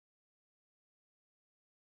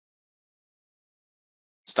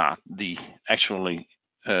start the actually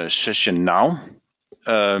session now.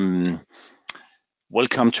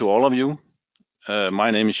 Welcome to all of you.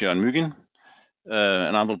 My name is Jørgen Myggen,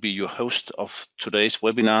 and I will be your host of today's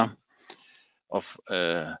webinar of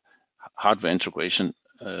hardware integration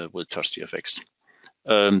with TouchGFX.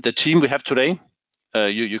 The team we have today,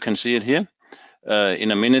 you can see it here.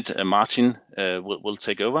 In a minute, Martin will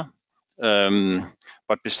take over.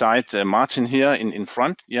 But beside Martin here in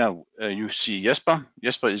front, you see Jesper.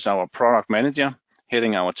 Jesper is our product manager,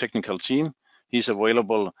 heading our technical team. He's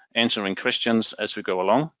available answering questions as we go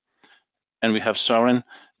along. And we have Søren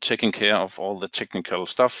taking care of all the technical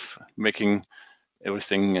stuff, making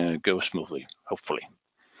everything go smoothly, hopefully.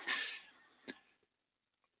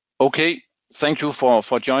 Okay, thank you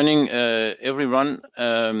for joining everyone.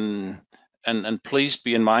 And please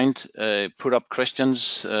be in mind, put up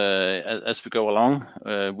questions as we go along.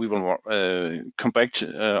 We will come back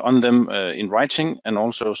on them in writing, and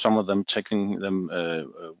also some of them taking them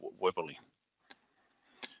verbally.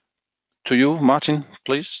 To you, Martin,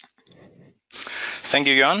 please. Thank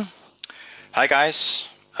you, Jørgen. Hi, guys.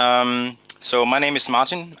 So my name is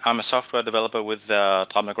Martin. I'm a software developer with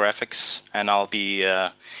TouchGFX, and I'll be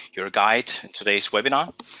your guide in today's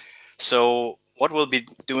webinar. So what we'll be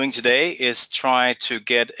doing today is try to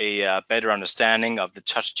get a better understanding of the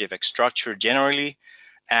TouchGFX structure generally,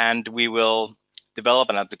 and we will develop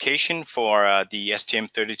an application for the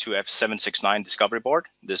STM32F769 discovery board,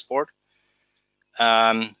 this board.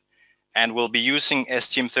 And we'll be using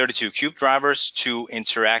STM32 drivers to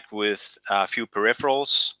interact with a few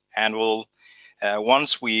peripherals, and we'll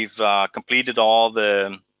once we've completed all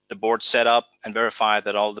the board setup and verified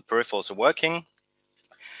that all the peripherals are working,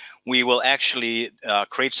 we will actually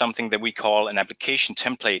create something that we call an application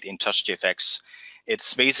template in TouchGFX.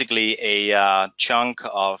 It's basically a chunk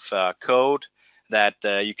of code that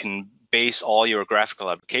you can base all your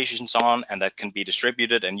graphical applications on, and that can be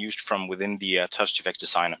distributed and used from within the TouchGFX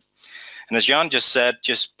designer. And as Jan just said,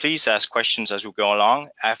 just please ask questions as we go along.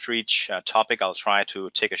 After each topic, I'll try to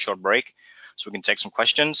take a short break so we can take some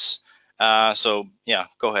questions. So yeah,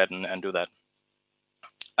 go ahead and do that.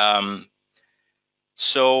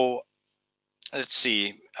 So let's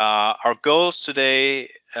see, our goals today,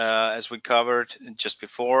 as we covered just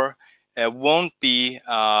before, won't be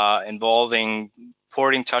involving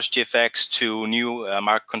porting TouchGFX to new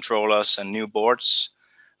microcontrollers and new boards.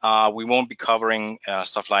 We won't be covering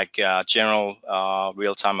stuff like general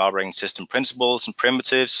real-time operating system principles and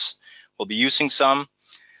primitives. We'll be using some,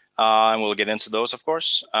 and we'll get into those, of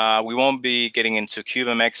course. We won't be getting into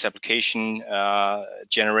CubeMX application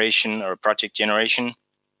generation or project generation.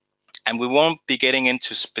 And we won't be getting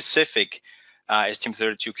into specific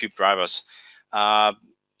STM32 drivers.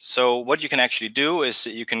 So what you can actually do is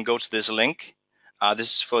you can go to this link.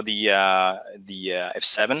 This is for the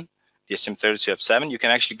F7, the STM32F7. You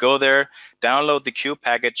can actually go there, download the Cube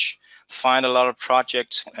package, find a lot of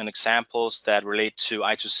projects and examples that relate to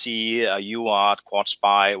I2C, UART, Quad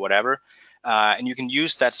SPI, whatever. And you can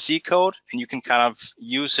use that C code, and you can kind of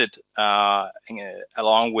use it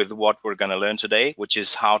along with what we're going to learn today, which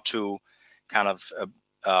is how to kind of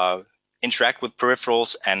interact with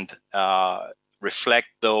peripherals and reflect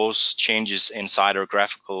those changes inside our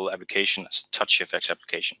graphical application, TouchGFX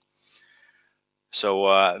application.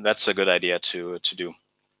 So that's a good idea to do.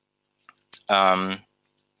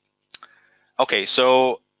 Okay,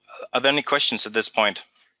 so are there any questions at this point,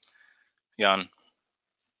 Jan?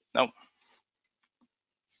 No.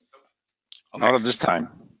 Okay. Not at this time.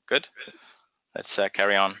 Good. Let's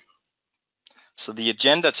carry on. So the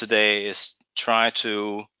agenda today is try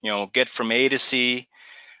to get from A to C.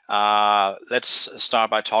 Let's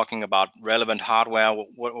start by talking about relevant hardware.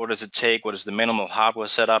 What does it take? What is the minimal hardware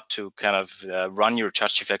setup to kind of run your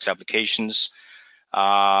TouchGFX applications,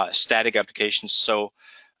 static applications? So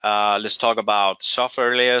let's talk about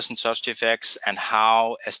software layers in TouchGFX and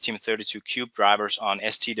how STM32 drivers on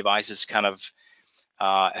ST devices kind of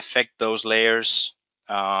affect those layers.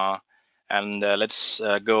 And let's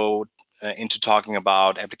go into talking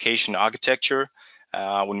about application architecture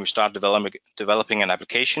when we start developing an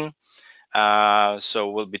application. So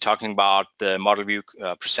we'll be talking about the model view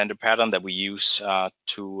presenter pattern that we use for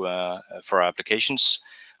our applications.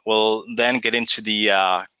 We'll then get into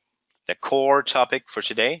the core topic for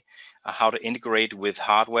today, how to integrate with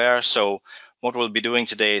hardware. So what we'll be doing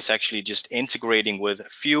today is actually just integrating with a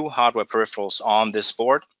few hardware peripherals on this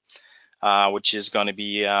board, which is going to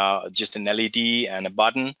be just an LED and a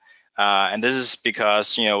button. And this is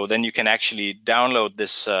because then you can actually download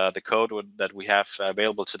this the code that we have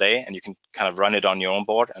available today, and you can kind of run it on your own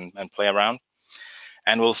board and play around.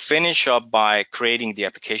 And we'll finish up by creating the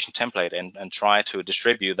application template and try to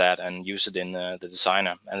distribute that and use it in the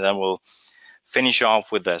designer. And then we'll finish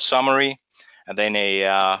off with a summary and then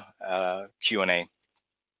a Q&A.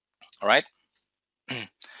 All right.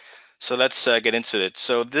 So let's get into it.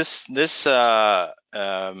 So this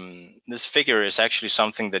figure is actually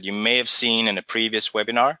something that you may have seen in a previous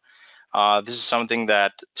webinar. This is something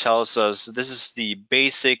that tells us this is the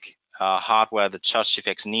basic hardware that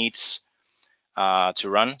TouchGFX needs to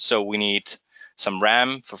run. So we need some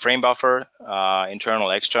RAM for frame buffer, internal,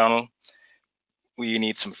 external. We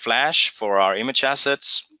need some flash for our image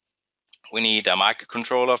assets. We need a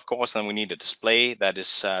microcontroller, of course, and we need a display that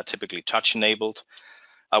is typically touch enabled.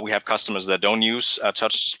 We have customers that don't use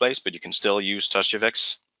touch displays, but you can still use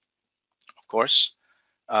TouchGFX, of course.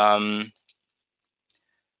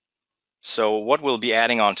 So what we'll be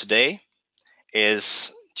adding on today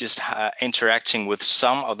is just interacting with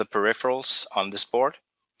some of the peripherals on this board,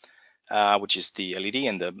 which is the LED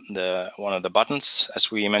and the one of the buttons, as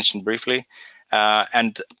we mentioned briefly.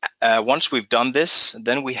 Once we've done this,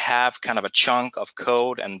 then we have kind of a chunk of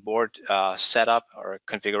code and board setup or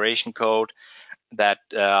configuration code that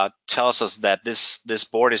tells us that this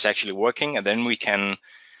board is actually working, and then we can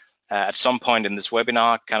at some point in this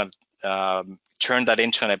webinar kind of turn that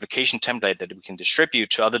into an application template that we can distribute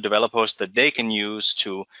to other developers that they can use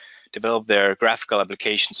to develop their graphical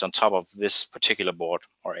applications on top of this particular board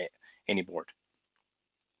or any board.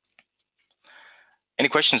 Any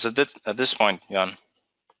questions at this point, Jan?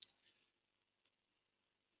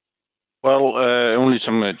 Well, only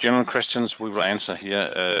some general questions we will answer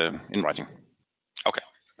here in writing. Okay,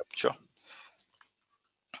 sure.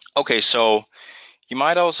 Okay, so you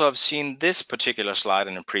might also have seen this particular slide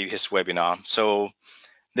in a previous webinar. So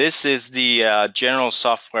this is the general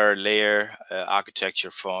software layer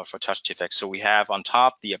architecture for TouchGFX. So we have on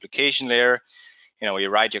top the application layer. You know, you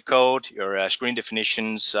write your code, your screen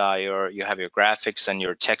definitions, you have your graphics and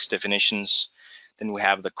your text definitions. Then we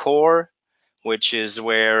have the core, which is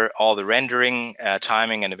where all the rendering,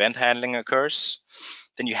 timing, and event handling occurs.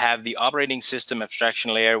 Then you have the operating system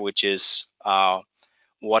abstraction layer, which is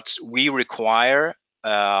what we require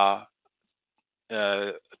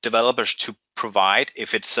developers to provide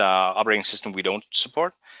if it's operating system we don't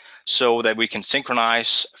support, so that we can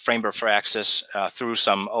synchronize frame buffer access through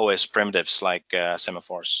some OS primitives like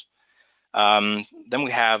semaphores. Then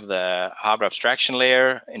we have the hardware abstraction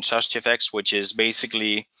layer in TouchGFX, which is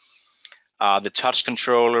basically the touch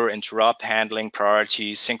controller, interrupt handling,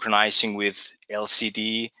 priorities, synchronizing with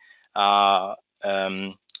LCD,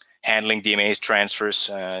 handling DMA transfers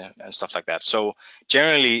and stuff like that. So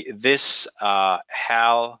generally, this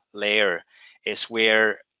HAL layer is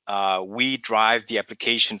where we drive the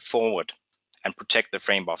application forward and protect the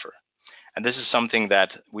frame buffer. And this is something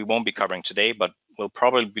that we won't be covering today, but will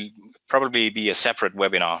probably be a separate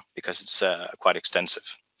webinar because it's quite extensive.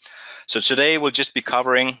 So today we'll just be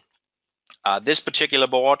covering this particular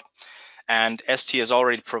board, and ST has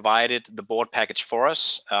already provided the board package for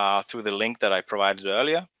us through the link that I provided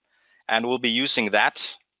earlier. And we'll be using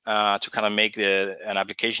that to kind of make an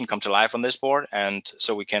application come to life on this board, and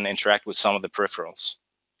so we can interact with some of the peripherals.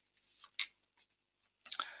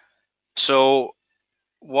 So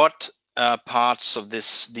what parts of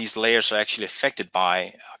these layers are actually affected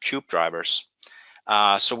by cube drivers?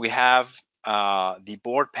 So we have the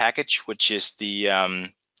board package, which is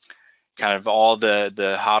the kind of all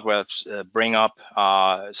the hardware bring up,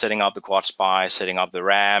 setting up the quad SPI, setting up the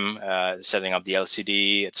RAM, setting up the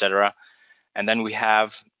LCD, etc. And then we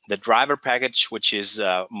have the driver package, which is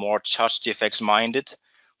more TouchGFX minded,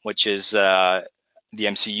 which is the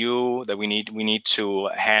MCU that we need to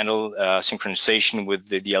handle synchronization with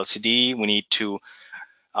the LCD. We need to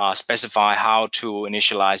specify how to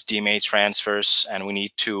initialize DMA transfers, and we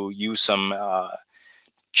need to use some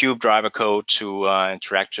cube driver code to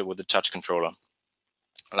interact with the touch controller,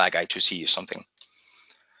 like I2C or something.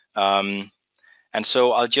 And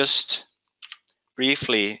so I'll just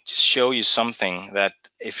briefly just show you something that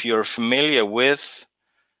if you're familiar with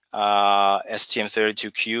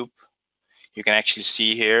STM32Cube, you can actually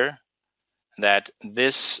see here that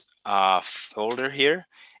this folder here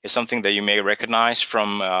is something that you may recognize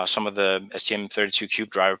from some of the STM32Cube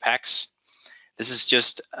driver packs. This is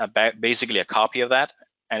just basically a copy of that,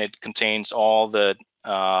 and it contains all the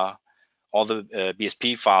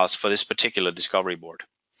BSP files for this particular discovery board.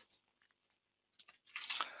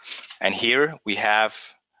 And here we have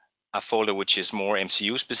a folder which is more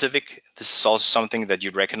MCU specific. This is also something that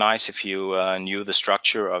you'd recognize if you knew the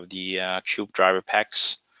structure of the Cube driver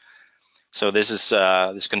packs. So this is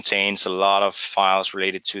this contains a lot of files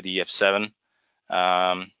related to the F7.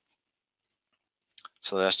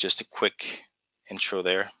 So that's just a quick intro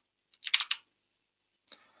there.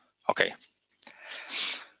 Okay.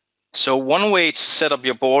 So one way to set up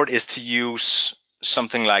your board is to use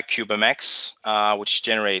something like CubeMX, which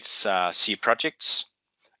generates C projects.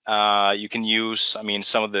 You can use,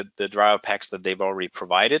 some of the driver packs that they've already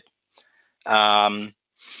provided. And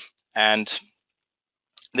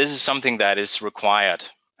this is something that is required.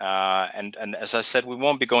 And as I said, we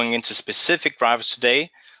won't be going into specific drivers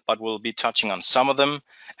today, but we'll be touching on some of them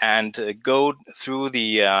and go through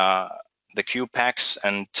the cube packs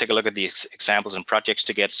and take a look at the examples and projects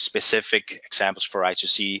to get specific examples for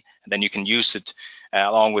I2C, and then you can use it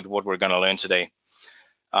along with what we're going to learn today.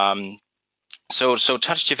 So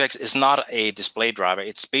TouchGFX is not a display driver.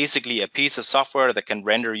 It's basically a piece of software that can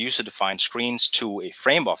render user-defined screens to a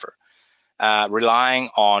frame buffer, relying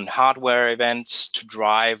on hardware events to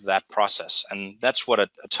drive that process. And that's what a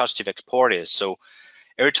TouchGFX port is. So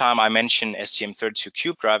every time I mention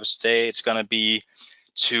STM32 drivers today, it's going to be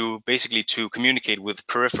basically to communicate with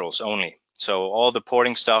peripherals only. So all the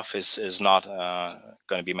porting stuff is not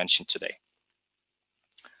going to be mentioned today.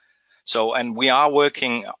 So, and we are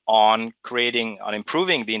working on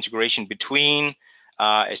improving the integration between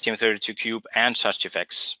STM32 and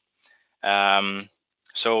TouchGFX.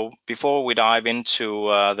 So before we dive into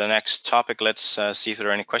the next topic, let's see if there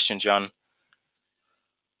are any questions, John.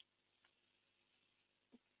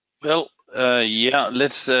 Well, yeah,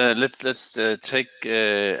 let's take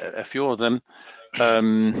a few of them.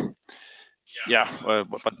 Yeah,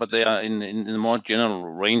 but they are in the more general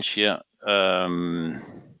range here.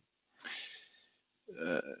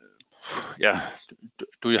 Yeah,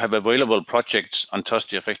 do you have available projects on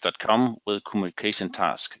TouchGFX.com with communication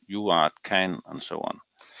task, UART, CAN, and so on?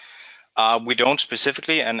 We don't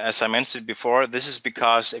specifically, and as I mentioned before, this is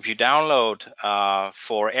because if you download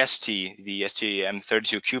for ST, the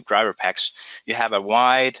STM32 driver packs, you have a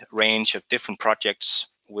wide range of different projects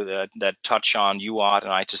with that touch on UART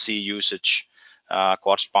and I2C usage,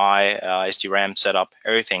 quad SPI, SDRAM setup,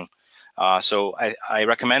 everything. So I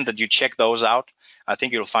recommend that you check those out. I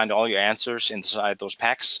think you'll find all your answers inside those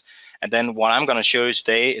packs. And then what I'm going to show you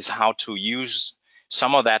today is how to use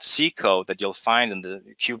some of that C code that you'll find in the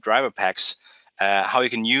Cube driver packs, how you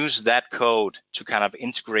can use that code to kind of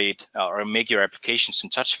integrate or make your applications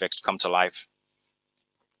in TouchGFX come to life.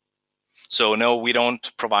 So no, we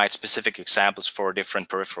don't provide specific examples for different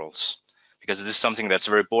peripherals because this is something that's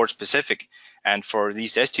very board specific. And for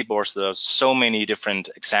these ST boards, there's so many different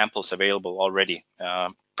examples available already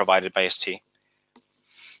provided by ST.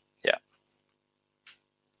 Yeah.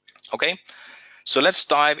 Okay. So let's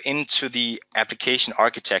dive into the application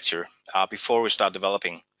architecture before we start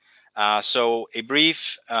developing. So a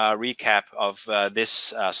brief recap of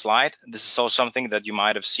this slide. This is also something that you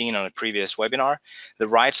might have seen on a previous webinar. The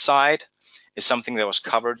right side is something that was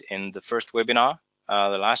covered in the first webinar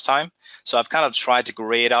the last time. So I've kind of tried to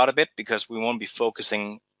gray it out a bit because we won't be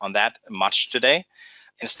focusing on that much today.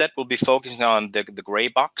 Instead, we'll be focusing on the gray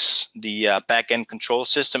box, the back-end control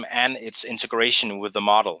system, and its integration with the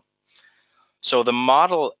model. So the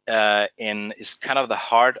model is kind of the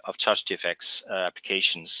heart of TouchGFX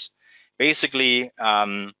applications. Basically,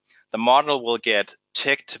 the model will get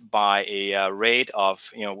ticked by a rate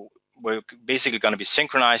of, we're basically going to be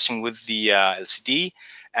synchronizing with the LCD,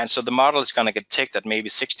 and so the model is going to get ticked at maybe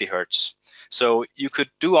 60 Hertz. So you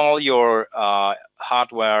could do all your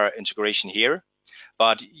hardware integration here,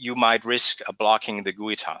 but you might risk blocking the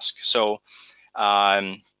GUI task. So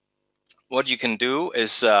what you can do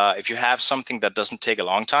is if you have something that doesn't take a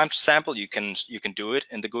long time to sample, you can do it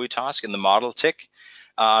in the GUI task in the model tick.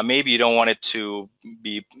 Maybe you don't want it to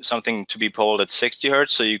be something to be polled at 60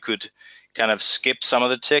 Hertz, so you could kind of skip some of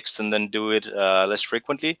the ticks and then do it less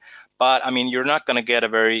frequently. But I mean, you're not going to get a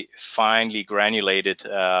very finely granulated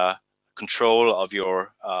control of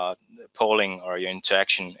your polling or your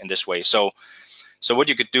interaction in this way. So what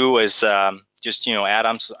you could do is just add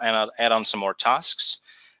on some more tasks.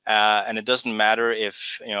 And it doesn't matter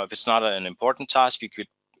if it's not an important task, you could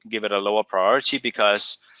give it a lower priority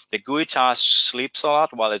because the GUI task sleeps a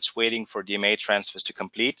lot while it's waiting for DMA transfers to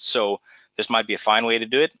complete. So this might be a fine way to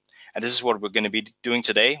do it. And this is what we're going to be doing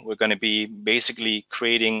today. We're going to be basically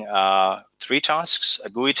creating 3 tasks: a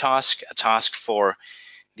GUI task, a task for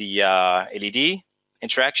the LED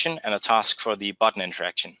interaction, and a task for the button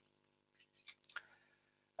interaction.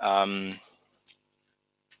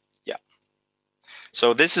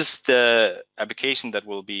 So this is the application that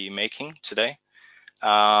we'll be making today.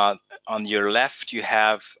 On your left, you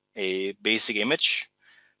have a basic image.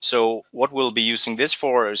 So what we'll be using this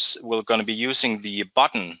for is we're going to be using the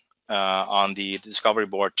button on the discovery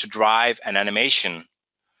board to drive an animation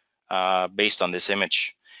based on this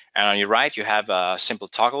image. And on your right, you have a simple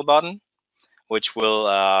toggle button, which will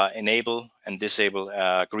enable and disable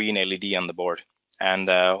a green LED on the board. And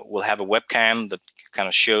we'll have a webcam that kind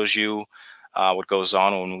of shows you what goes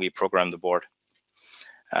on when we program the board.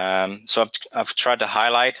 So I've tried to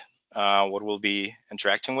highlight what we'll be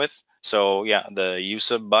interacting with. So yeah, the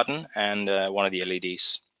user button and one of the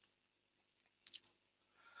LEDs.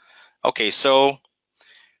 Okay, so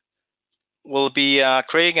we'll be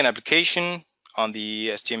creating an application on the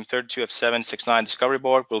STM32F769 discovery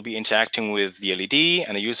board. We'll be interacting with the LED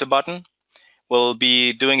and the user button. We'll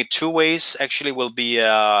be doing it two ways. Actually, we'll be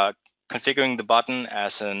configuring the button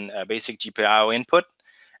as a basic GPIO input,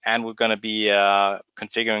 and we're going to be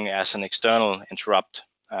configuring as an external interrupt,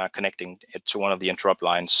 connecting it to one of the interrupt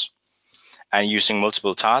lines, and using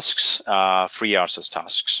multiple tasks, 3 RSS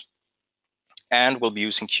tasks. And we'll be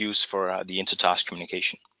using queues for the inter-task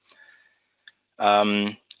communication.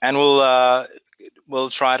 And we'll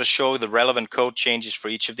try to show the relevant code changes for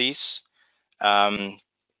each of these.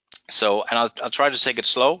 So, and I'll try to take it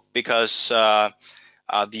slow because the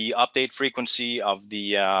update frequency of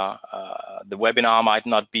the webinar might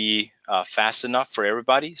not be fast enough for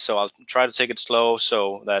everybody. So I'll try to take it slow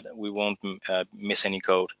so that we won't miss any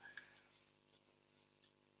code.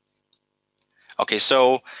 Okay,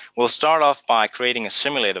 so we'll start off by creating a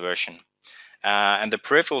simulator version. And the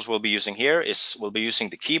peripherals we'll be using here is we'll be using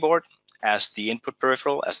the keyboard as the input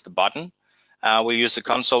peripheral, as the button. We'll use the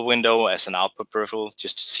console window as an output peripheral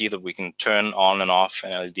just to see that we can turn on and off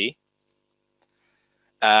an LED.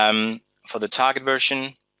 For the target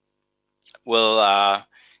version, we'll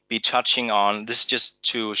be touching on, this just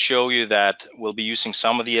to show you that we'll be using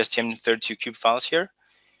some of the STM32 files here.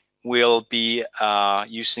 We'll be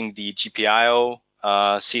using the GPIO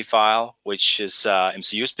C file, which is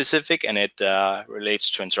MCU specific, and it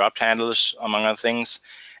relates to interrupt handlers, among other things.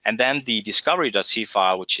 And then the discovery.c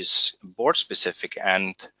file, which is board specific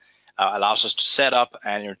and allows us to set up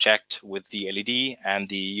and interact with the LED and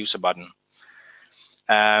the user button.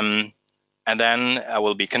 And then I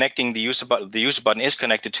will be connecting the user button. The user button is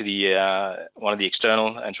connected to the one of the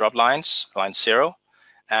external interrupt lines, line 0,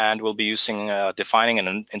 and we'll be using defining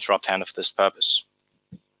an interrupt handler for this purpose.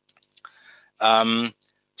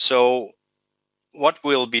 So what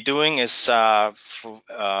we'll be doing is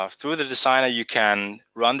through the designer, you can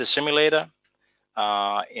run the simulator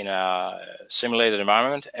in a simulated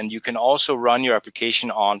environment, and you can also run your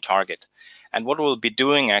application on target. And what we'll be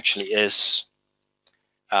doing actually is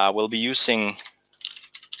we'll be using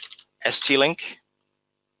ST-Link,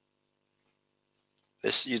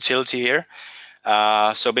 this utility here.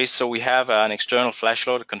 So basically, we have an external flash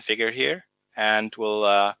loader configured here, and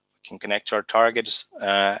we'll can connect to our targets,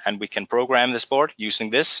 and we can program this board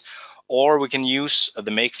using this, or we can use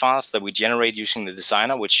the make files that we generate using the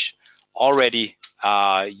designer, which already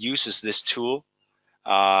uses this tool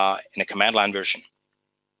in a command line version.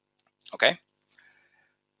 Okay,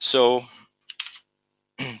 so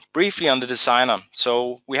briefly on the designer.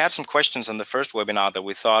 So we had some questions on the first webinar that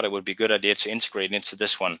we thought it would be a good idea to integrate into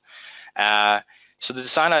this one. So the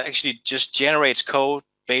designer actually just generates code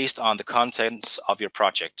based on the contents of your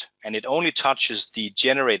project, and it only touches the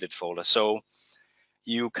generated folder. So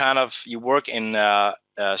you work in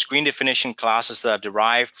screen definition classes that are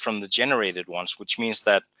derived from the generated ones, which means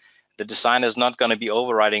that the designer is not going to be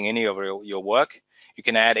overriding any of your work. You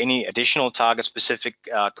can add any additional target specific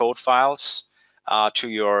code files to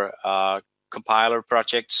your compiler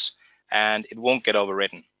projects, and it won't get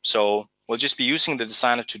overwritten. So we'll just be using the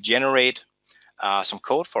designer to generate some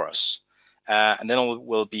code for us. And then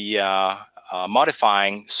we'll be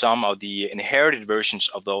modifying some of the inherited versions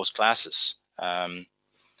of those classes. Yeah.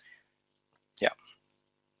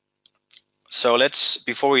 So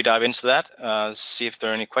before we dive into that, see if there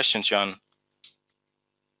are any questions, John.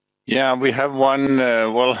 Yeah, we have one.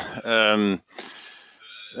 I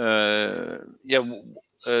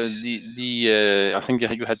think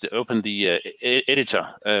you had to open the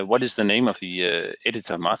editor. What is the name of the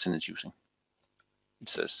editor Martin is using? It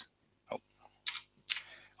says.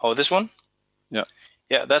 Oh, this one? Yeah.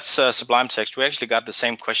 Yeah, that's Sublime Text. We actually got the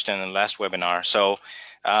same question in the last webinar. So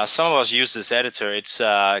some of us use this editor. It's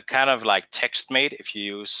kind of like TextMate if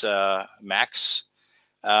you use Macs.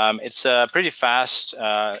 It's a pretty fast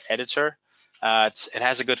editor. It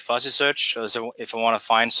has a good fuzzy search. So if I want to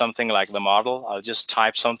find something like the model, I'll just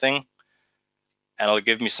type something and it'll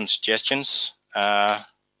give me some suggestions.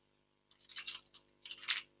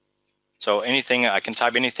 So anything, I can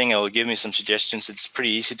type anything, it'll give me some suggestions. It's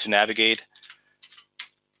pretty easy to navigate.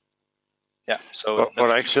 Yeah, so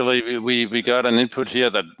but actually we got an input here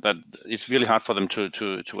that it's really hard for them to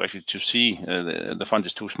actually to see. The font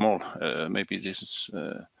is too small. Maybe this is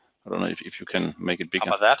I don't know if you can make it bigger.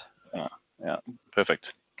 How about that? Yeah,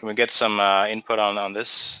 perfect. Can we get some input on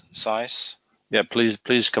this size? Yeah,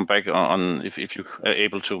 please come back on if you are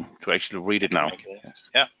able to actually read it now. Yes.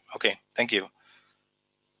 Yeah, okay, thank you.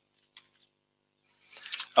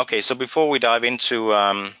 Okay, so before we dive into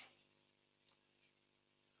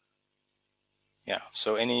yeah,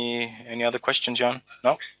 so any other questions, John?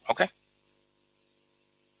 No? Okay.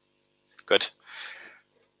 Good.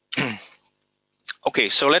 Okay,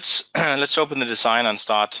 so let's open the design and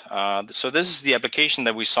start. So this is the application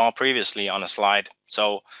that we saw previously on a slide.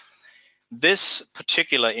 So this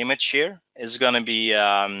particular image here is going to be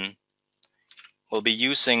we'll be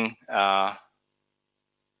using that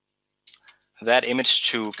image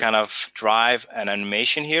to kind of drive an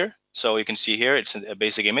animation here. So you can see here it's a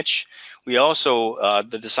basic image. We also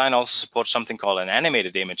the design also supports something called an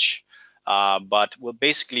animated image, but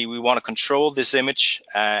basically we want to control this image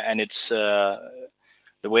and it's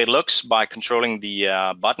the way it looks by controlling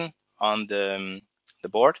the button on the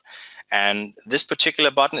board. And this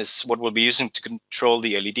particular button is what we'll be using to control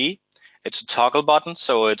the LED. It's a toggle button,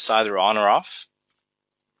 so it's either on or off.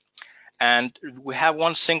 And we have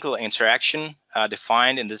one single interaction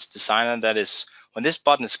defined in this designer, that is when this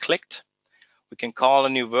button is clicked, we can call a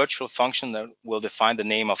new virtual function that will define the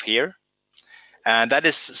name of here. And that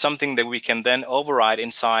is something that we can then override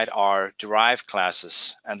inside our derived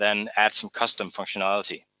classes and then add some custom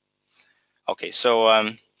functionality. Okay, so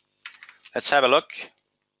let's have a look.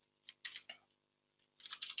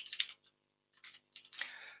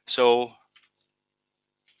 So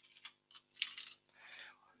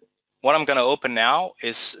what I'm going to open now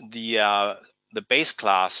is the base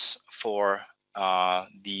class for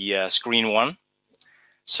the screen one.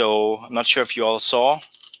 So I'm not sure if you all saw.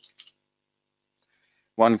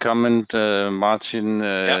 One comment, Martin.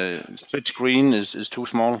 Split screen is too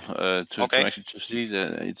small to actually to see.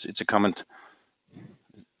 It's a comment.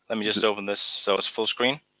 Let me just open this so it's full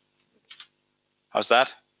screen. How's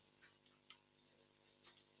that?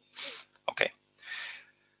 Okay.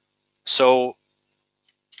 So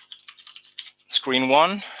screen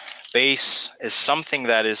one base is something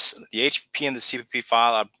that is the HPP and the CPP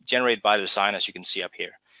file are generated by the design, as you can see up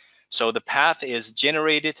here. So the path is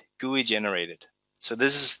generated, GUI generated. So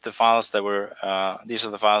this is the files that these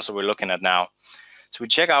are the files that we're looking at now. So we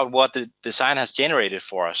check out what the design has generated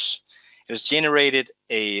for us. It has generated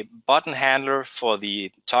a button handler for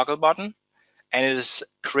the toggle button, and it has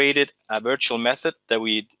created a virtual method that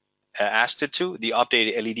we asked it to, the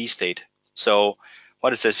updated LED state. So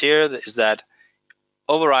what it says here is that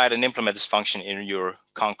override and implement this function in your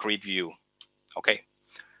concrete view. Okay.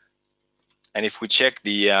 And if we check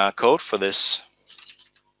the code for this,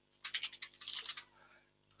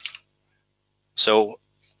 so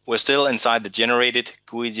we're still inside the generated,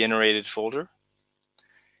 GUI generated folder.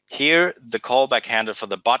 Here, the callback handler for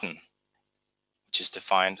the button, which is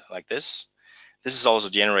defined like this. This is also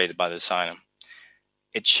generated by the designer.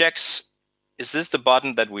 It checks, is this the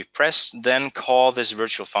button that we've pressed? Then call this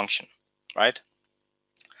virtual function, right?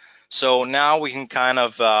 So now we can kind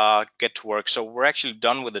of get to work. So we're actually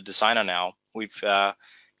done with the designer now. We've kind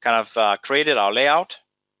of created our layout,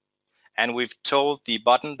 and we've told the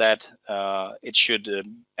button that it should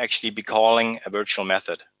actually be calling a virtual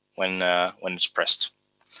method when it's pressed.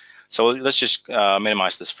 So let's just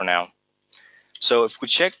minimize this for now. So if we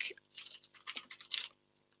check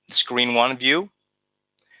the screen one view,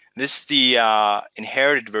 this is the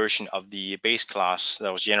inherited version of the base class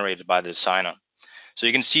that was generated by the designer. So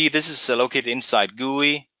you can see this is located inside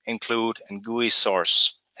GUI, include, and GUI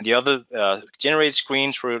source. And the other generated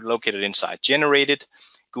screens were located inside generated,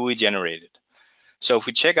 GUI generated. So if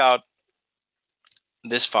we check out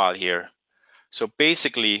this file here, so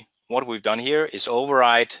basically what we've done here is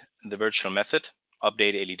override the virtual method,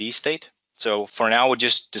 update LED state. So for now, we're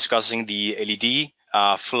just discussing the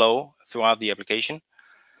LED flow throughout the application.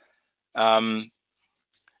 And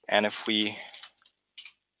if we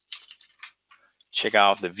check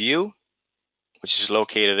out the view, which is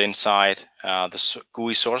located inside the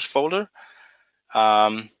GUI source folder,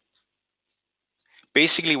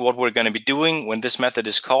 basically what we're going to be doing when this method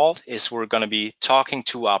is called is we're going to be talking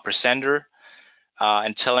to our presenter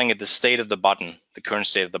and telling it the state of the button, the current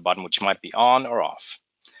state of the button, which might be on or off.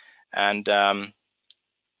 And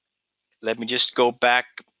let me just go back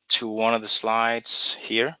to one of the slides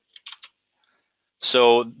here.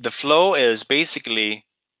 So the flow is basically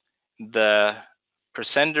the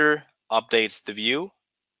presenter updates the view,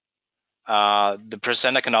 the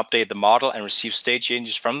presenter can update the model and receive state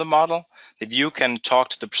changes from the model. The view can talk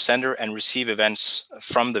to the presenter and receive events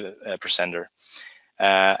from the presenter.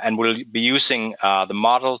 And we'll be using the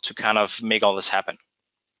model to kind of make all this happen.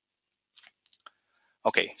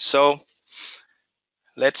 Okay, so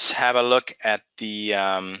let's have a look at the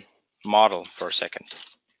model for a second.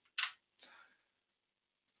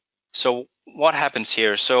 So what happens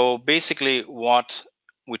here? So basically what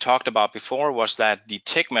we talked about before was that the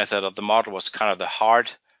tick method of the model was kind of the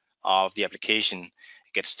heart of the application.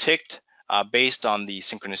 It gets ticked based on the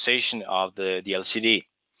synchronization of the LCD,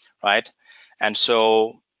 right? And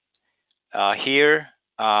so here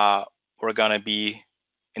we're going to be,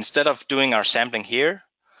 instead of doing our sampling here,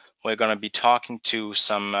 we're going to be talking to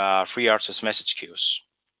some FreeRTOS message queues.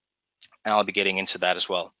 And I'll be getting into that as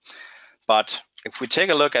well. But if we take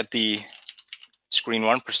a look at the screen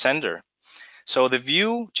one presenter, so the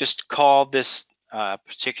view just called this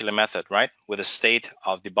particular method, right, with a state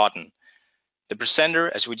of the button. The presenter,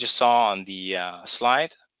 as we just saw on the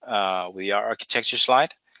slide, with the architecture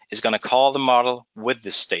slide, is going to call the model with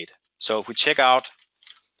this state. So if we check out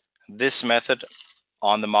this method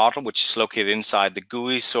on the model, which is located inside the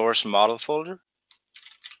GUI source model folder,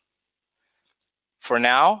 for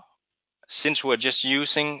now, since we're just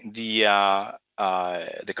using the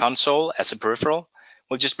console as a peripheral,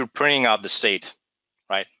 we'll just be printing out the state,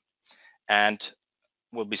 right? And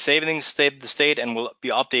we'll be saving the state and we'll be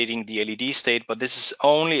updating the LED state, but this is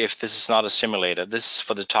only if this is not a simulator. This is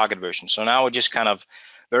for the target version. So now we're just kind of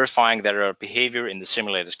verifying that our behavior in the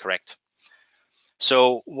simulator is correct.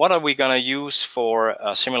 So what are we going to use for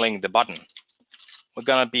simulating the button? We're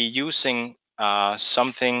going to be using a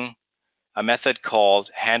method called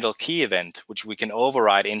handle key event, which we can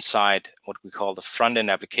override inside what we call the front-end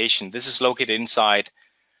application. This is located inside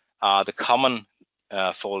the common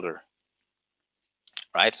folder,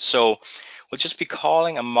 right? So we'll just be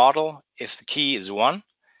calling a model if the key is 1,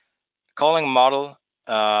 calling a model,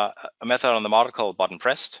 a method on the model called button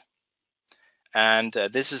pressed. And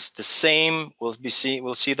this is the same, we'll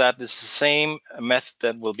see that this is the same method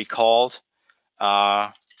that will be called,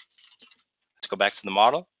 let's go back to the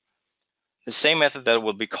model. The same method that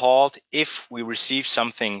will be called if we receive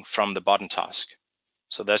something from the button task.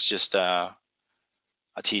 So that's just a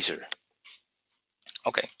teaser.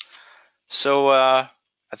 Okay, so I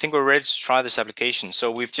think we're ready to try this application. So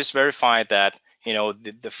we've just verified that, you know,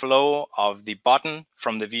 the flow of the button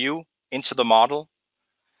from the view into the model,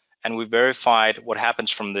 and we verified what happens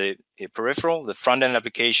from the peripheral, the front-end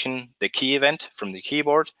application, the key event from the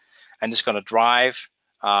keyboard, and it's going to drive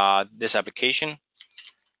this application.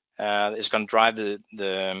 It's going to drive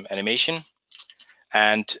the animation.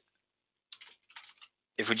 And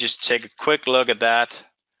if we just take a quick look at that,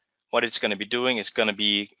 what it's going to be doing is going to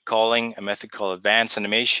be calling a method called advanced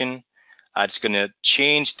animation. It's going to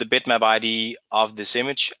change the bitmap ID of this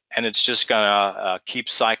image, and it's just going to keep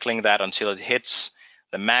cycling that until it hits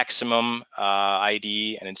the maximum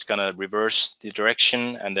ID, and it's going to reverse the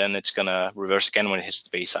direction, and then it's going to reverse again when it hits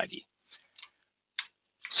the base ID.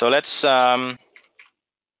 So let's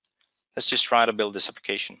just try to build this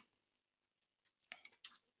application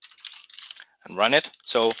and run it.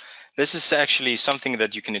 So this is actually something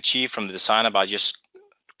that you can achieve from the designer by just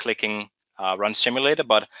clicking Run Simulator,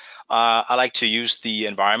 but I like to use the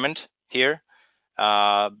environment here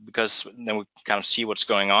because then we kind of see what's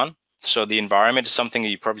going on. So the environment is something that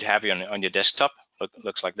you probably have on your desktop.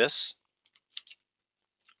 Looks like this.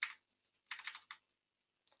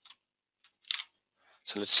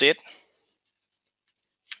 So let's see it.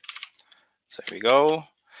 So here we go.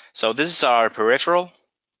 So this is our peripheral,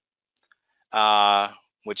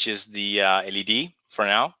 which is the LED for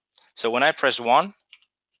now. So when I press 1,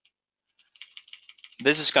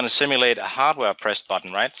 this is going to simulate a hardware pressed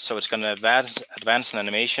button, right? So it's going to advance an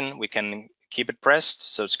animation. We can keep it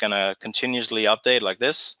pressed, so it's going to continuously update like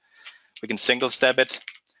this. We can single step it.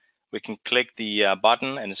 We can click the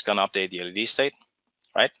button, and it's going to update the LED state,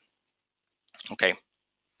 right? Okay.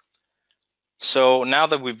 So now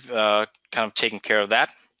that we've kind of taken care of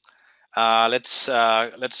that,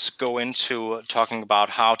 let's go into talking about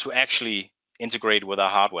how to actually integrate with our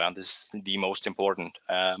hardware. This is the most important,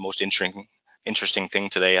 most interesting thing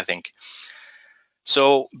today, I think.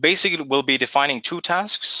 So basically, we'll be defining 2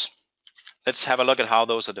 tasks. Let's have a look at how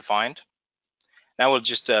those are defined. Now we'll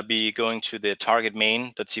just be going to the target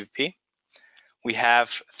main.cpp. We have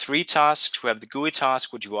 3 tasks. We have the GUI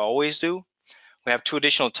task, which we always do. We have 2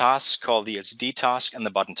 additional tasks called the LCD task and the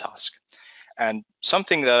button task. And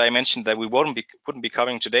something that I mentioned that we wouldn't be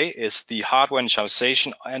covering today is the hardware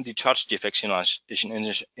initialization and the TouchGFX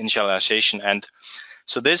initialization. And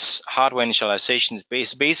So this hardware initialization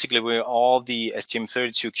is basically where all the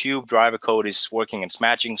STM32Cube driver code is working and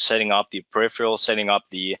matching, setting up the peripheral, setting up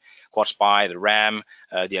the quad SPI, the RAM,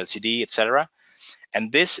 the LCD, etc.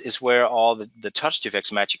 And this is where all the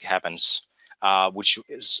TouchGFX magic happens, which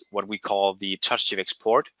is what we call the TouchGFX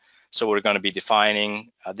port. So we're going to be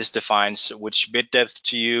defining, this defines which bit depth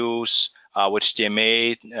to use, which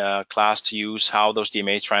DMA class to use, how those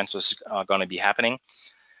DMA transfers are going to be happening.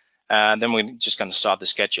 And then we're just going to start the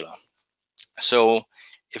scheduler. So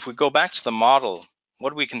if we go back to the model,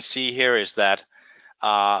 what we can see here is that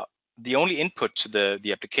the only input to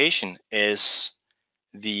the application is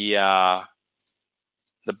the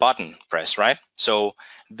button press, right? So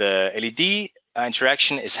the LED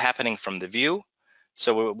interaction is happening from the view.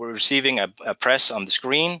 So we're receiving a press on the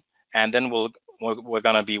screen, and then we're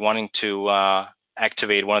going to be wanting to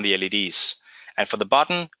activate one of the LEDs. And for the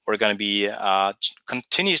button, we're going to be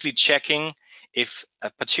continuously checking if a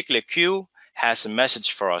particular cue has a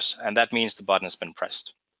message for us, and that means the button has been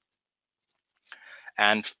pressed.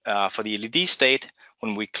 And for the LED state,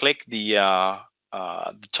 when we click the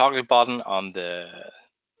toggle button on the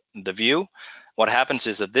view, what happens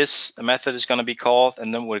is that this method is going to be called,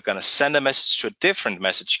 and then we're going to send a message to a different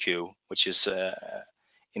message queue, which is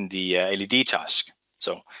in the LED task.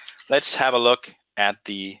 So let's have a look at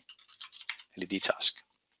the LED task.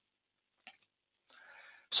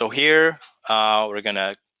 So here we're going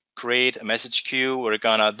to create a message queue.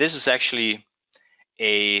 This is actually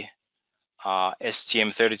a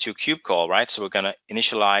STM32Cube call, right? So we're going to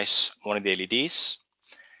initialize one of the LEDs.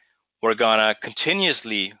 We're going to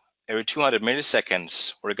continuously, every 200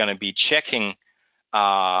 milliseconds, we're going to be checking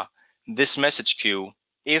this message queue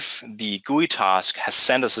if the GUI task has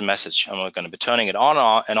sent us a message, and we're going to be turning it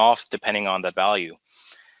on and off depending on that value.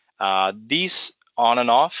 These on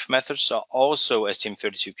and off methods are also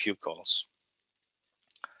STM32Cube calls.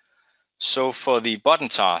 So for the button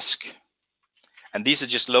task, and these are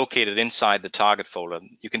just located inside the target folder.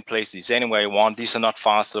 You can place these anywhere you want. These are not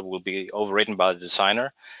files that will be overwritten by the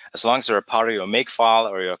designer, as long as they're a part of your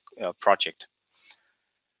makefile or your project.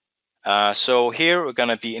 So here we're going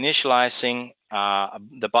to be initializing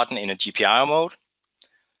the button in a GPIO mode,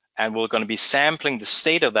 and we're going to be sampling the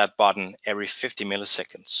state of that button every 50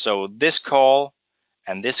 milliseconds. So this call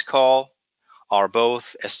and this call are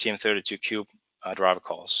both STM32Cube driver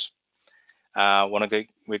calls. We're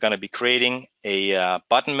going to be creating a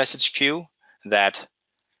button message queue that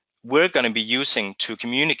we're going to be using to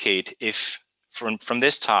communicate if from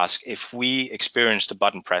this task if we experience the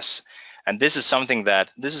button press. And this is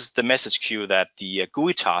this is the message queue that the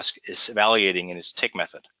GUI task is evaluating in its tick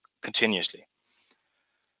method continuously.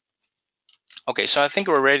 Okay, so I think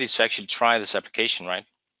we're ready to actually try this application, right?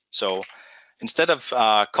 So instead of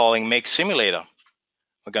calling make simulator,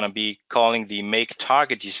 we're going to be calling the make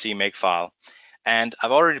target GC makefile. And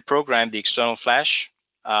I've already programmed the external flash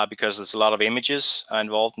because there's a lot of images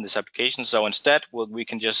involved in this application. So instead, we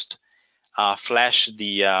can just flash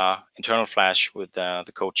the internal flash with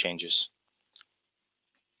the code changes.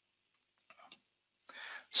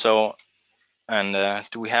 So, and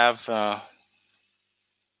do we have,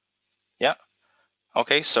 yeah,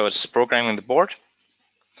 okay, so it's programming the board.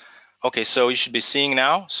 Okay, so you should be seeing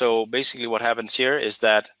now. So basically what happens here is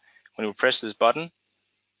that when we press this button,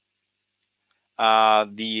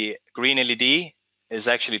 the green LED is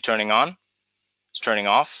actually turning on, it's turning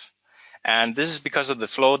off. And this is because of the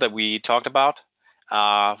flow that we talked about,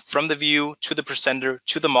 from the view to the presenter,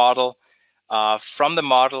 to the model, from the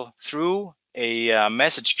model through a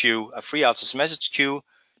message queue, a free access message queue,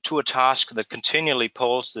 to a task that continually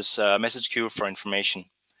polls this message queue for information.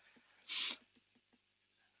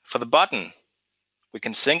 For the button, we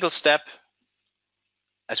can single step,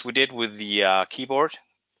 as we did with the keyboard,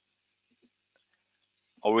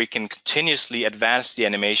 or we can continuously advance the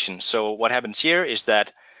animation. So what happens here is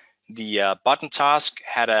that the button task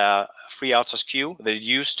had a free outsource queue that it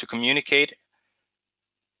used to communicate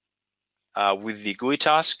with the GUI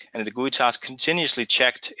task, and the GUI task continuously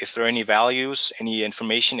checked if there are any values, any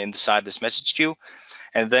information inside this message queue,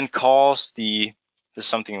 and then calls this is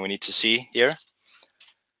something we need to see here.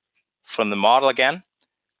 From the model again,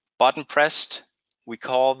 button pressed, we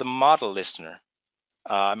call the model listener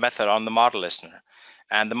method on the model listener.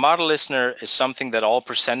 And the model listener is something that all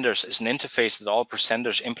presenters, is an interface that all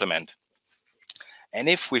presenters implement. And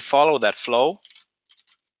if we follow that flow,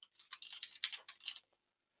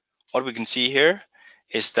 what we can see here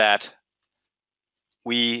is that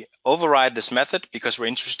we override this method because we're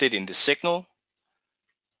interested in the signal.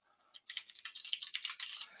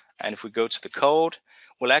 And if we go to the code,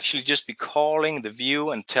 we'll actually just be calling the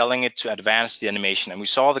view and telling it to advance the animation. And we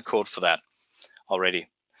saw the code for that already.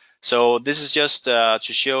 So this is just to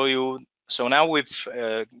show you. So now we've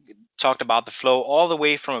talked about the flow all the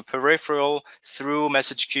way from a peripheral through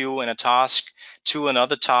message queue in a task to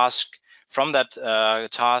another task, from that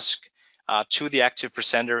task to the active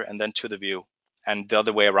presenter, and then to the view, and the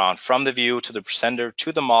other way around, from the view to the presenter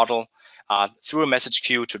to the model, through a message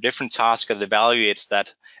queue to a different task that evaluates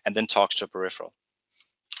that and then talks to a peripheral.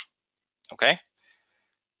 Okay.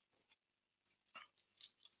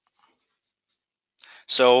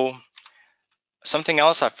 So something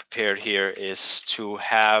else I've prepared here is to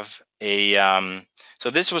have a, so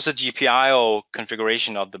this was a GPIO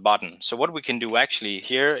configuration of the button. So what we can do actually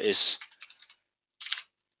here is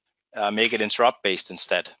make it interrupt based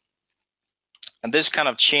instead. And this kind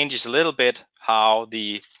of changes a little bit how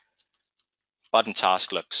the button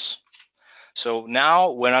task looks. So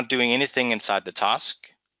now we're not doing anything inside the task.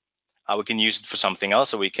 We can use it for something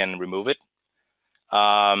else, or we can remove it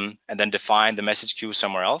and then define the message queue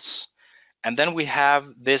somewhere else. And then we have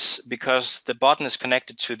this, because the button is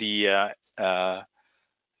connected to the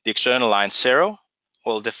external line 0,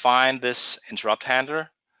 we'll define this interrupt handler,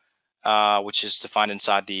 which is defined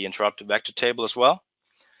inside the interrupt vector table as well.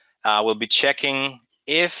 We'll be checking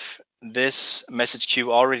if this message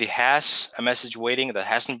queue already has a message waiting that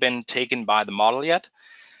hasn't been taken by the model yet.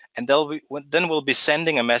 And then we'll be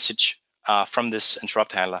sending a message from this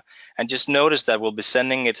interrupt handler. And just notice that we'll be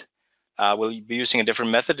sending it, we'll be using a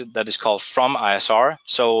different method that is called from ISR.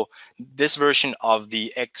 So this version of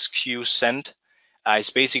the XQ send is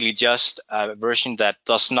basically just a version that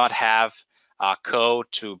does not have code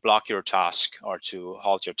to block your task or to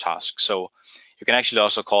halt your task. So you can actually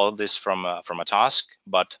also call this from a task,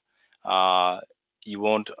 but you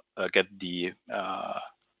won't get the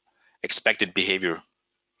expected behavior,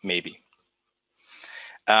 maybe.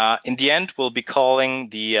 In the end, we'll be calling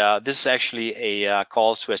the, this is actually a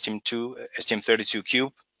call to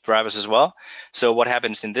STM32Cube drivers as well. So what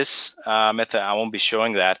happens in this method, I won't be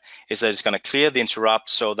showing that, is that it's going to clear the interrupt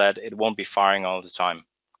so that it won't be firing all the time.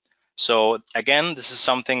 So again, this is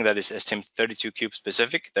something that is STM32Cube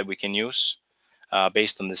specific that we can use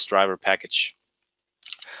based on this driver package.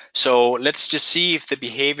 So let's just see if the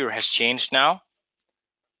behavior has changed now.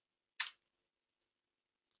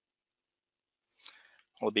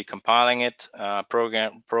 We'll be compiling it,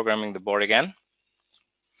 programming the board again.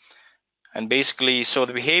 And basically, so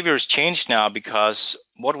the behavior has changed now, because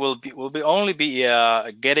what we'll be only be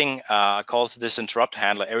getting a call to this interrupt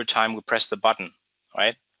handler every time we press the button,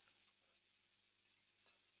 right?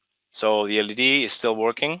 So the LED is still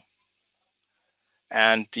working,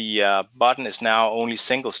 and the button is now only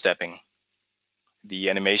single stepping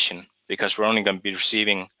the animation, because we're only going to be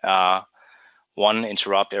receiving one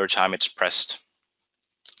interrupt every time it's pressed.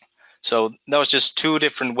 So that was just two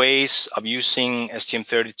different ways of using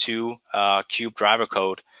STM32Cube driver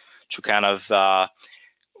code to kind of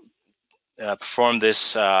perform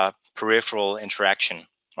this peripheral interaction,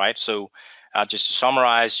 right? So just to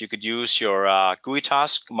summarize, you could use your GUI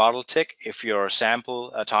task model tick if your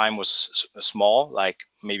sample time was small, like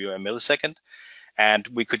maybe a millisecond. And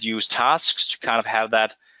we could use tasks to kind of have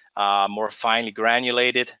that more finely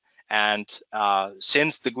granulated. And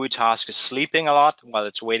since the GUI task is sleeping a lot while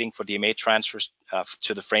it's waiting for DMA transfers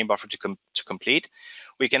to the frame buffer to complete,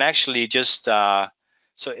 we can actually just, so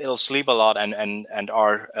it'll sleep a lot, and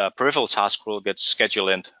our peripheral task will get scheduled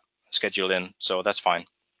in, so that's fine.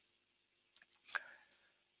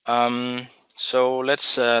 So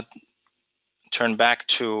let's turn back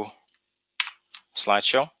to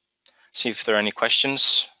slideshow, see if there are any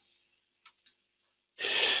questions.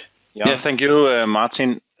 Yeah, thank you,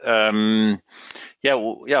 Martin. We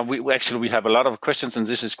actually have a lot of questions, and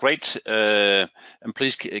this is great. And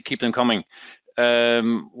please keep them coming.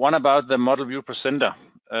 One about the model view presenter.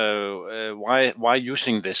 Why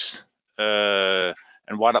using this? And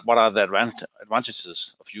what are the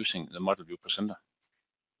advantages of using the model view presenter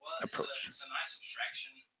approach? It's a nice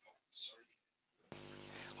abstraction.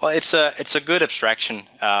 Well, it's a good abstraction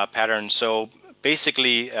pattern. So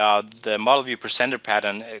basically, the model view presenter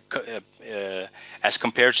pattern, as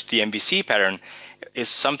compared to the MVC pattern, is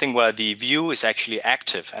something where the view is actually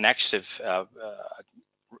active, and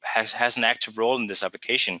has an active role in this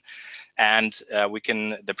application. And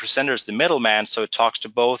the presenter is the middleman, so it talks to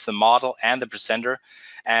both the model and the presenter.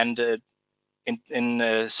 And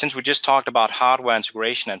since we just talked about hardware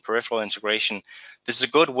integration and peripheral integration, this is a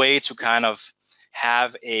good way to kind of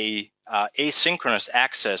have a asynchronous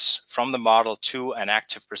access from the model to an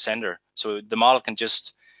active presenter. So the model can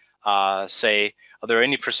just say, are there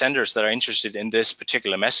any presenters that are interested in this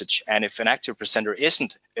particular message? And if an active presenter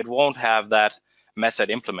isn't, it won't have that method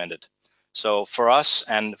implemented. So for us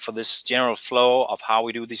and for this general flow of how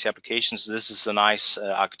we do these applications, this is a nice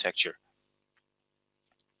architecture.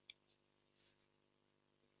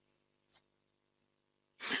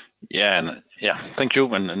 Yeah, thank you.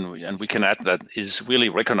 And we can add that is really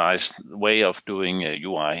recognized way of doing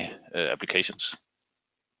UI applications.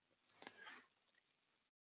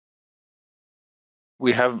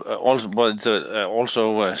 We have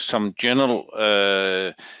also some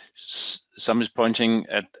general. Some is pointing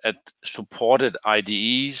at supported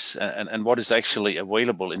IDEs and what is actually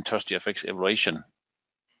available in TouchGFX evaluation.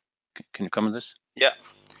 Can you comment this? Yeah.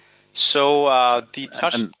 So the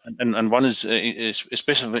touch and one is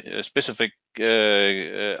specific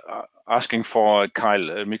asking for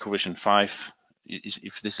Kyle Microvision 5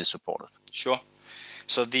 if this is supported. Sure.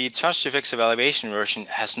 So the TouchGFX evaluation version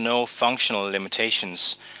has no functional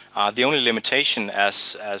limitations. The only limitation,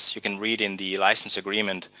 as you can read in the license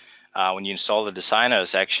agreement, when you install the designer,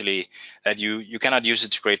 is actually that you cannot use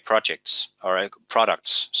it to create projects or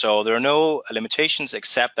products. So there are no limitations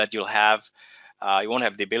except that you'll have you won't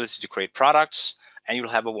have the ability to create products, and you'll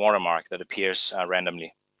have a watermark that appears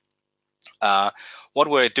randomly. What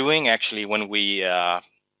we're doing actually when we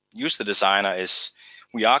use the designer is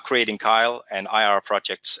we are creating Kyle and IR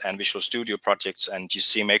projects and Visual Studio projects and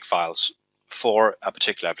GC make files for a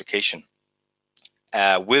particular application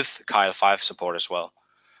with Kyle 5 support as well.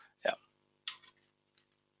 Yeah.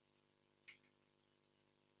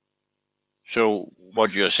 So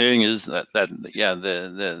what you're saying is that yeah,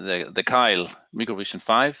 the Kyle Microvision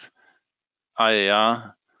 5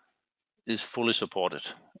 IAR is fully supported,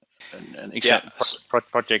 and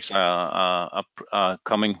projects are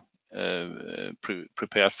coming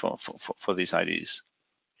prepared for these IDs.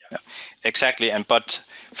 Yeah, exactly. But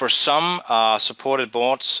for some supported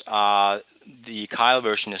boards, the Kyle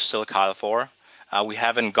version is still Kyle 4. We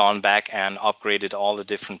haven't gone back and upgraded all the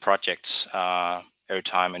different projects every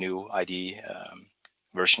time a new ID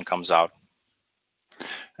version comes out.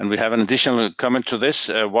 And we have an additional comment to this.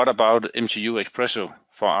 What about MCU Expresso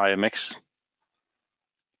for IMX?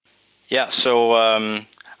 Yeah, so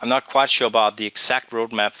I'm not quite sure about the exact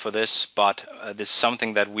roadmap for this, but this is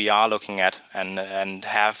something that we are looking at and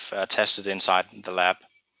have tested inside the lab.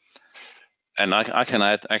 And I can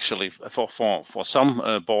add actually for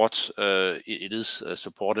some boards it is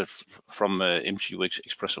supported from MCU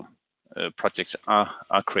Expresso. Projects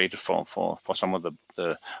are created for some of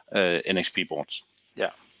the NXP boards. Yeah.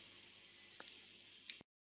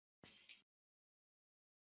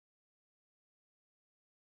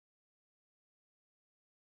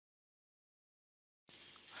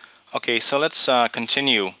 Okay, so let's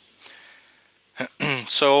continue.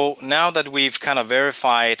 So now that we've kind of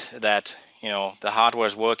verified that the hardware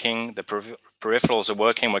is working, the peripherals are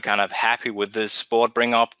working, we're kind of happy with this board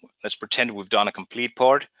bring up. Let's pretend we've done a complete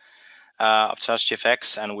port of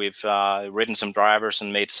TouchGFX and we've written some drivers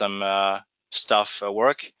and made some stuff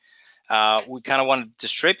work. We kind of want to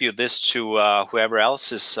distribute this to whoever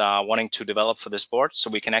else is wanting to develop for this board, so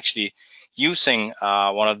we can actually, using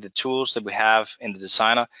one of the tools that we have in the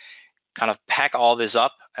designer, kind of pack all this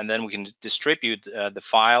up, and then we can distribute the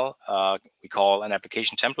file we call an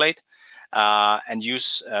application template,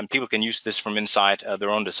 and people can use this from inside their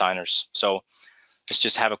own designers. So let's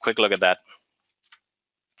just have a quick look at that.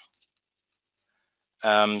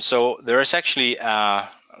 So there is actually, let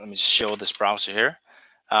me just show this browser here.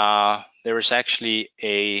 There is actually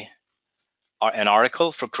an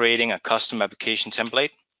article for creating a custom application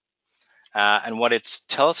template, and what it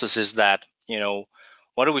tells us is that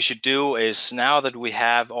what we should do is, now that we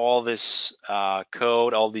have all this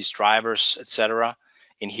code, all these drivers, etc.,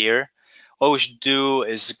 in here, what we should do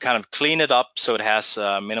is kind of clean it up so it has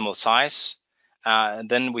minimal size, and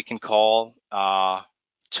then we can call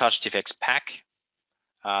TouchGFX pack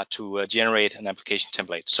to generate an application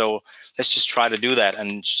template. So let's just try to do that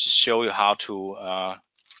and just show you how to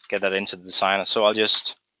get that into the designer. So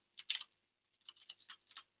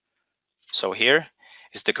so here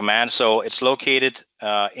is the command. So it's located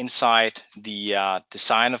inside the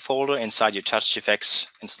designer folder inside your TouchGFX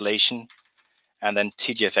installation, and then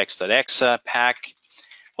tgfx.exe pack.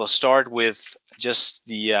 We'll start with just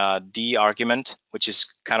the D argument, which is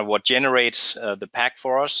kind of what generates the pack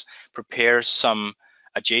for us, prepares some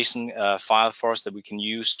JSON file for us that we can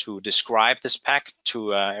use to describe this pack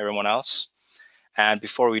to everyone else. And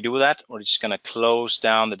before we do that, we're just going to close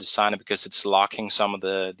down the designer because it's locking some of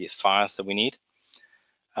the files that we need.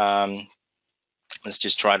 Let's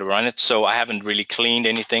just try to run it. So I haven't really cleaned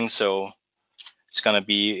anything, so it's going to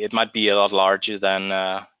be, it might be a lot larger than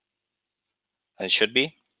it should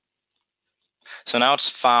be. So now it's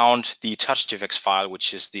found the TouchGFX file,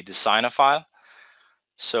 which is the designer file.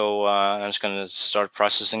 So I'm just going to start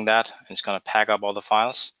processing that. It's going to pack up all the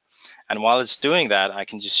files. And while it's doing that, I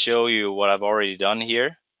can just show you what I've already done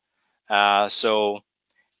here. So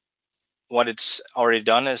what it's already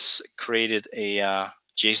done is created a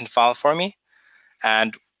JSON file for me.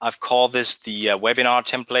 And I've called this the webinar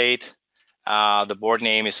template. The board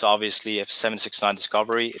name is obviously F769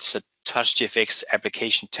 Discovery. It's a TouchGFX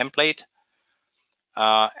application template.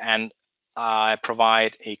 And I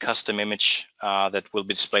provide a custom image that will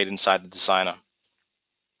be displayed inside the designer.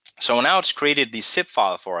 So now it's created the zip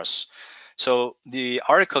file for us. So the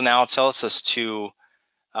article now tells us to,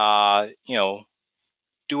 do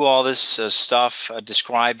all this stuff,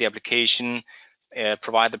 describe the application,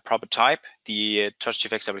 provide the proper type, the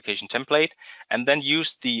TouchGFX application template, and then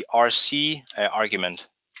use the RC argument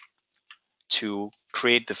to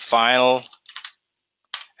create the final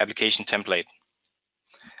application template,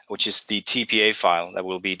 which is the TPA file that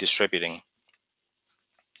we'll be distributing.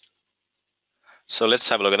 So let's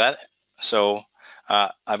have a look at that. So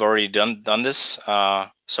I've already done this.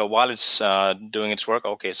 So while it's doing its work,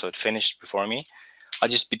 okay, so it finished before me. I'll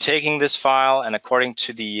just be taking this file, and according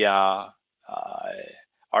to the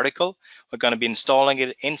article, we're going to be installing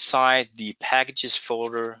it inside the packages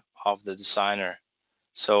folder of the designer.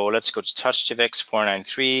 So let's go to TouchGFX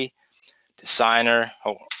 493, designer,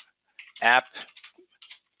 app,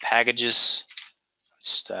 packages.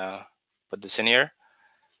 Just put this in here.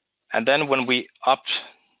 And then when we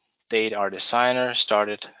update our designer, start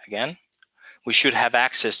it again, we should have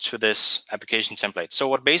access to this application template. So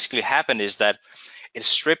what basically happened is that it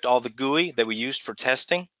stripped all the GUI that we used for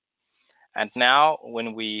testing. And now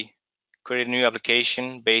when we create a new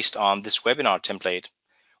application based on this webinar template,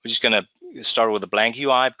 we're just going to start with a blank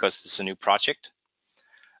UI because it's a new project.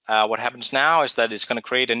 What happens now is that it's going to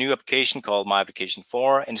create a new application called My Application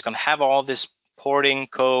 4, and it's going to have all this porting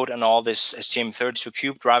code and all this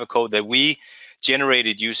STM32Cube driver code that we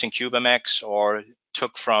generated using CubeMX or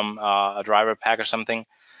took from a driver pack or something.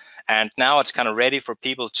 And now it's kind of ready for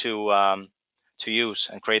people to use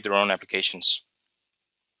and create their own applications.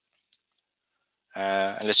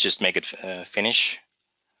 And let's just make it finish.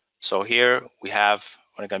 So here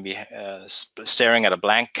we're going to be staring at a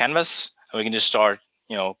blank canvas, and we can just start,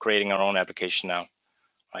 creating our own application now,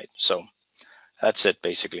 right? So that's it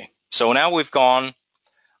basically. So now we've gone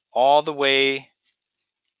all the way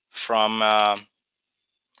from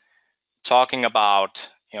talking about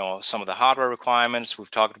some of the hardware requirements.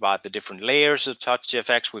 We've talked about the different layers of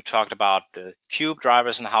TouchGFX. We've talked about the cube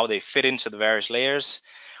drivers and how they fit into the various layers.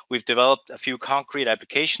 We've developed a few concrete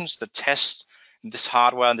applications that test this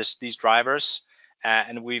hardware and these drivers,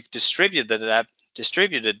 and we've distributed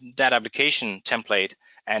that application template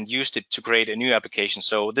and used it to create a new application.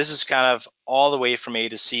 So this is kind of all the way from A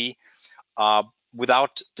to C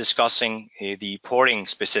without discussing the porting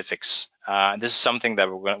specifics. This is something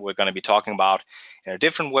that we're going to be talking about in a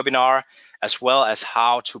different webinar, as well as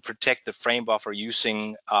how to protect the frame buffer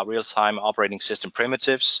using real-time operating system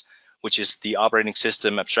primitives, which is the operating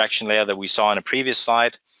system abstraction layer that we saw in a previous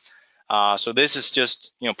slide. So this is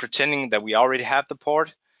just pretending that we already have the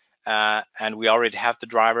port and we already have the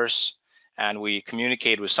drivers, and we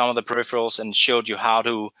communicate with some of the peripherals and showed you how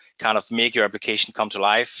to kind of make your application come to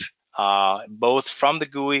life, both from the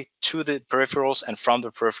GUI to the peripherals and from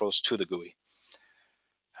the peripherals to the GUI.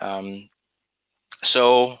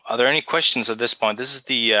 So are there any questions at this point? This is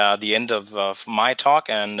the end of my talk,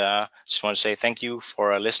 and just want to say thank you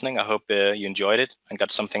for listening. I hope you enjoyed it and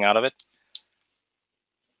got something out of it.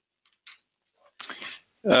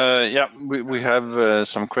 Yeah, we have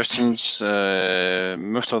some questions.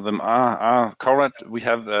 Most of them are correct. We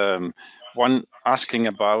have one asking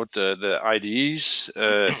about the IDEs,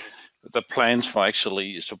 the plans for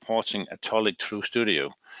actually supporting Atomic True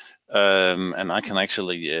Studio. And I can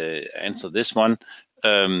actually answer this one.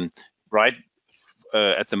 Right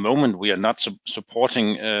at the moment, we are not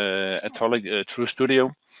supporting Atomic True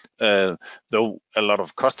Studio, though a lot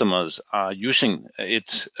of customers are using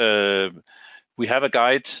it. We have a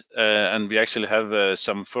guide, and we actually have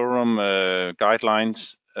some forum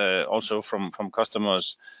guidelines also from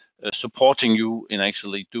customers supporting you in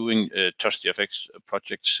actually doing TouchGFX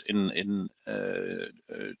projects in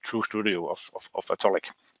True Studio of Atomic.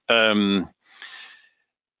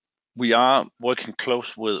 We are working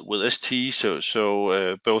close with ST,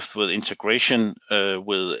 so both with integration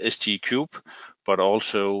with ST Cube, but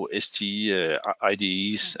also ST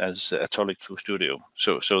IDEs as Atomic True Studio.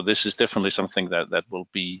 So this is definitely something that will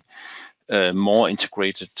be more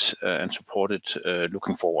integrated and supported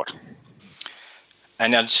looking forward.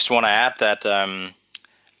 And I just want to add that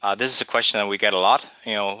This is a question that we get a lot.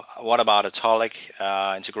 What about Atomic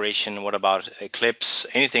integration? What about Eclipse?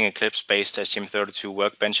 Anything Eclipse-based STM32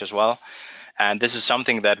 Workbench as well. And this is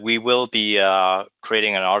something that we will be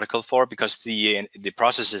creating an article for, because the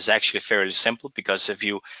process is actually fairly simple. Because if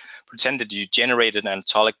you pretend that you generated an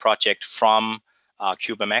Atomic project from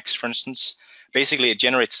CubeMX, for instance, basically it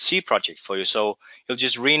generates a C project for you. So you'll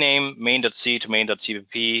just rename main.c to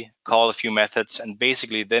main.cpp, call a few methods, and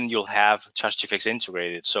basically then you'll have TouchGFX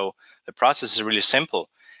integrated. So the process is really simple,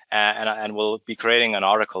 and we'll be creating an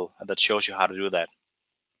article that shows you how to do that.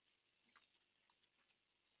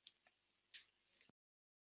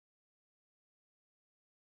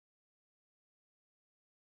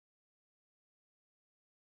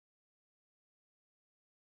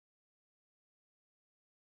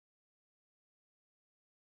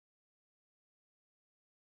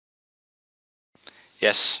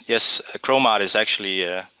 Yes, Chromart is actually.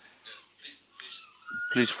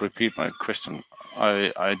 Please repeat my question.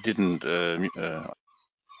 I didn't.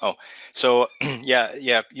 Oh, so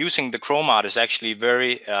yeah. Using the Chromart is actually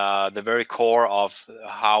the very core of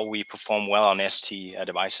how we perform well on ST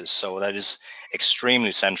devices. So that is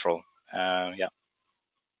extremely central. Yeah.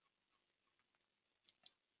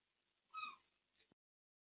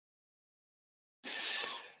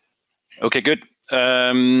 Okay, good.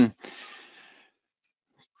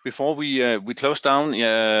 Before we close down,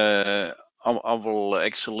 I will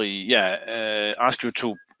actually ask you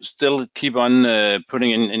to still keep on putting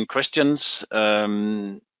in questions.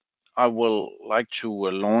 I will like to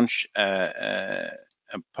launch a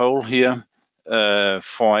poll here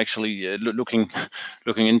for actually looking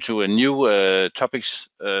into a new topics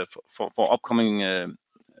for upcoming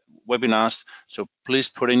webinars. So please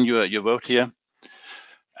put in your vote here,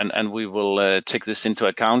 and we will take this into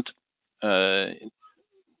account.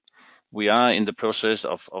 We are in the process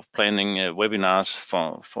of planning webinars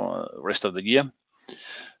for the rest of the year,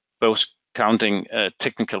 both counting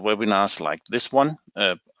technical webinars like this one,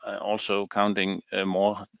 also counting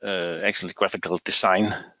more actually graphical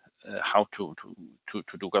design, how to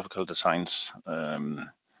do graphical designs,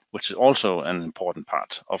 which is also an important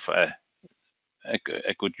part of a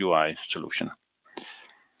good UI solution.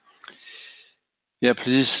 Yeah,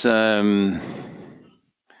 please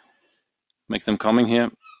make them coming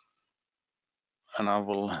here, and I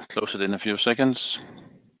will close it in a few seconds.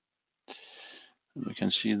 We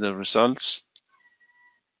can see the results.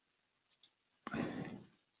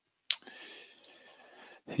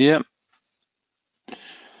 Here.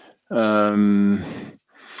 Yeah,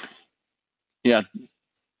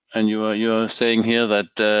 and you are saying here that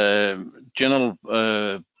general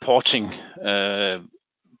porting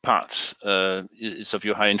parts is of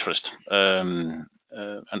your high interest, and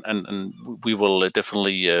we will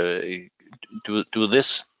definitely do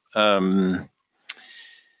this.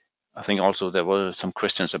 I think also there were some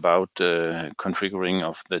questions about configuring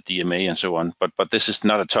of the DMA and so on, but this is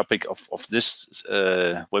not a topic of this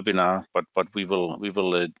webinar, but we will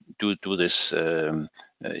do this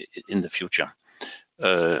in the future.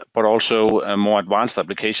 But also a more advanced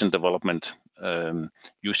application development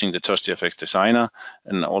using the TouchGFX designer,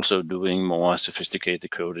 and also doing more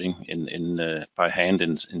sophisticated coding in by hand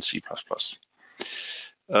in C++.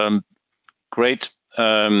 Great.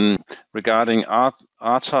 Regarding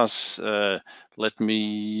ARTAS, let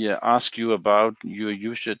me ask you about your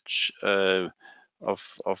usage of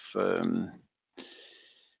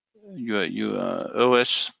your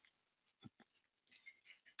OS.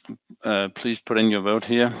 Please put in your vote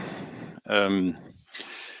here.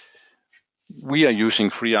 We are using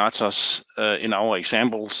free ARTAS in our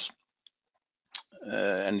examples,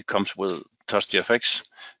 and it comes with TouchGFX.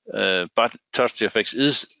 But TouchGFX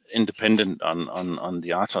is independent on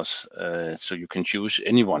the ARTAS, so you can choose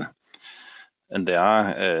anyone. And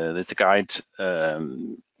there's a guide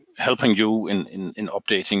helping you in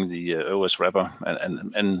updating the OS wrapper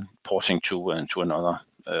and porting to another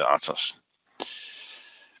ARTAS.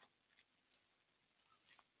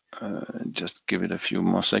 Just give it a few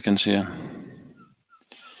more seconds here.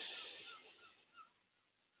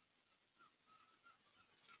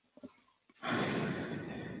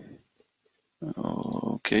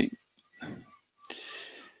 Okay,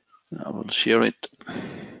 I will share it.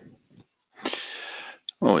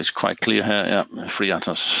 Oh, it's quite clear here. Yeah, free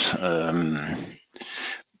ARTAS.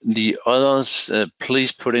 The others,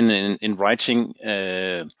 please put in writing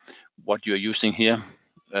what you're using here.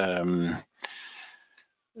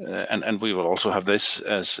 And we will also have this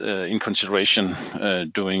as in consideration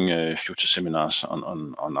doing future seminars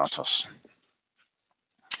on ARTAS.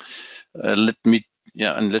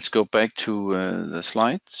 Let's go back to the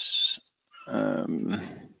slides.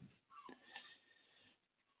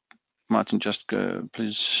 Martin, just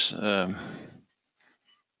please.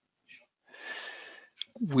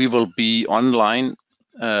 We will be online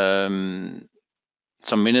some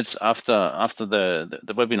minutes after the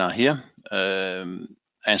webinar here,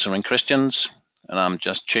 answering questions, and I'm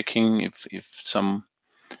just checking if some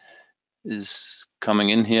is coming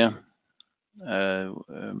in here.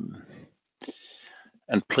 And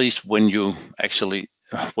please, when you actually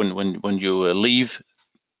when you leave,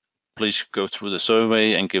 please go through the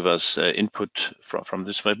survey and give us input from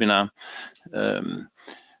this webinar.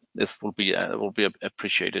 This will be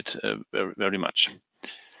appreciated very, very much.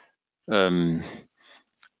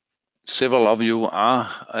 Several of you are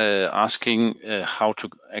asking how to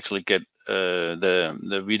actually get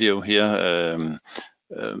the video here,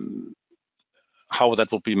 how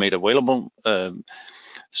that will be made available.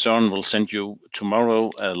 Søren will send you tomorrow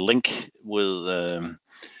a link with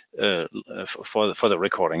for the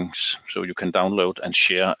recordings, so you can download and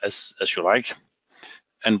share as you like.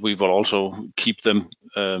 And we will also keep them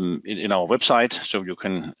in our website, so you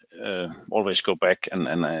can always go back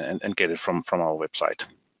and get it from our website.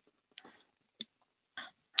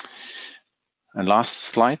 And last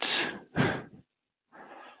slide.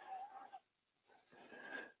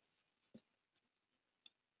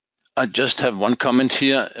 I just have one comment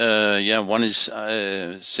here. One is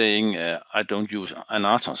saying I don't use an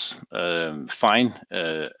ATOS. Fine,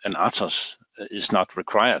 an ATOS is not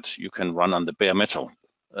required. You can run on the bare metal.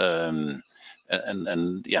 And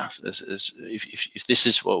yeah, if this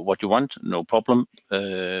is what you want, no problem.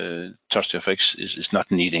 TouchGFX is not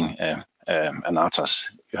needing an ATOS.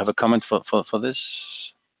 You have a comment for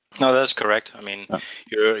this? No, that's correct. I mean,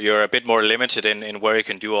 you're a bit more limited in where you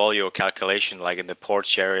can do all your calculation, like in the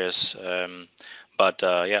porch areas. But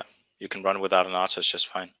yeah, you can run without an ATOS just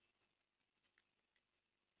fine.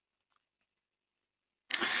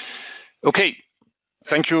 Okay.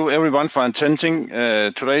 Thank you everyone for attending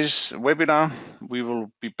today's webinar. We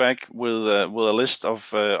will be back with a list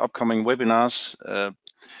of upcoming webinars,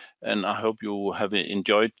 and I hope you have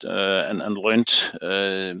enjoyed and learned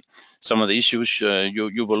some of the issues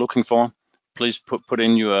you were looking for. Please put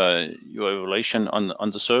in your evaluation on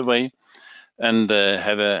the survey, and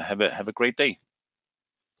have a great day.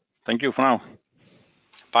 Thank you for now.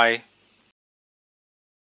 Bye.